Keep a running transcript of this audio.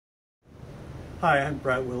Hi, I'm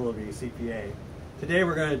Brett Willoughby, CPA. Today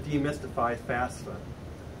we're going to demystify FAFSA.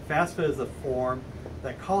 FAFSA is a form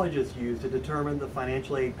that colleges use to determine the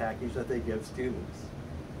financial aid package that they give students.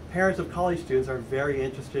 Parents of college students are very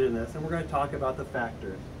interested in this, and we're going to talk about the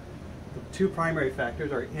factors. The two primary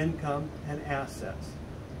factors are income and assets.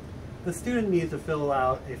 The student needs to fill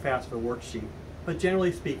out a FAFSA worksheet, but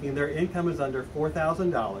generally speaking, their income is under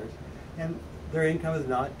 $4,000, and their income is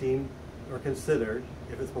not deemed or considered,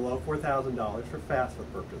 if it's below $4,000, for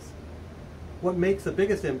FAFSA purpose. What makes the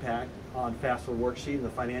biggest impact on FAFSA worksheet and the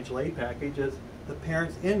financial aid package is the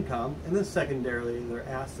parent's income, and then secondarily their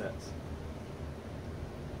assets.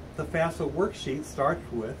 The FAFSA worksheet starts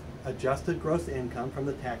with adjusted gross income from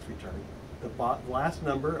the tax return. The last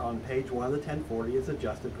number on page 1 of the 1040 is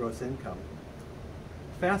adjusted gross income.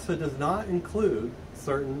 FAFSA does not include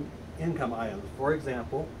certain income items. For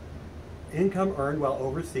example, income earned while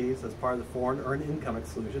overseas as part of the foreign earned income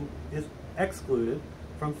exclusion is excluded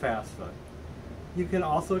from FAFSA. You can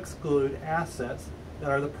also exclude assets that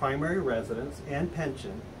are the primary residence and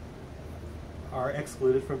pension are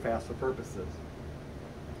excluded from FAFSA purposes.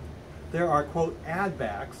 There are, quote, add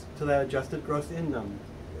backs to that adjusted gross income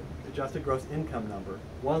number.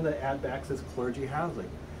 One of the add backs is clergy housing.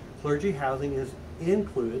 Clergy housing is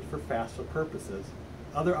included for FAFSA purposes.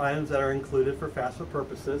 Other items that are included for FAFSA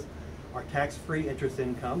purposes are tax-free interest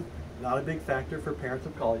income, not a big factor for parents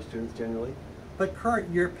of college students generally, but current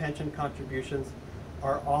year pension contributions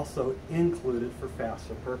are also included for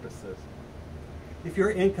FAFSA purposes. If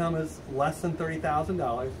your income is less than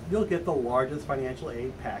 $30,000, you'll get the largest financial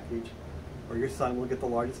aid package, or your son will get the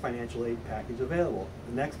largest financial aid package available.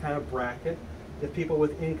 The next kind of bracket is people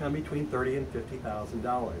with income between $30,000 and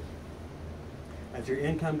 $50,000. As your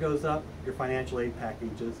income goes up, your financial aid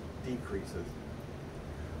packages decreases.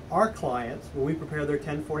 Our clients, when we prepare their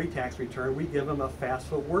 1040 tax return, we give them a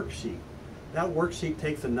FAFSA worksheet. That worksheet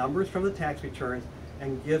takes the numbers from the tax returns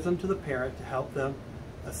and gives them to the parent to help them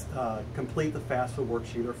complete the FAFSA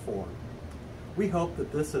worksheet or form. We hope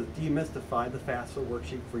that this has demystified the FAFSA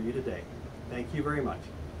worksheet for you today. Thank you very much.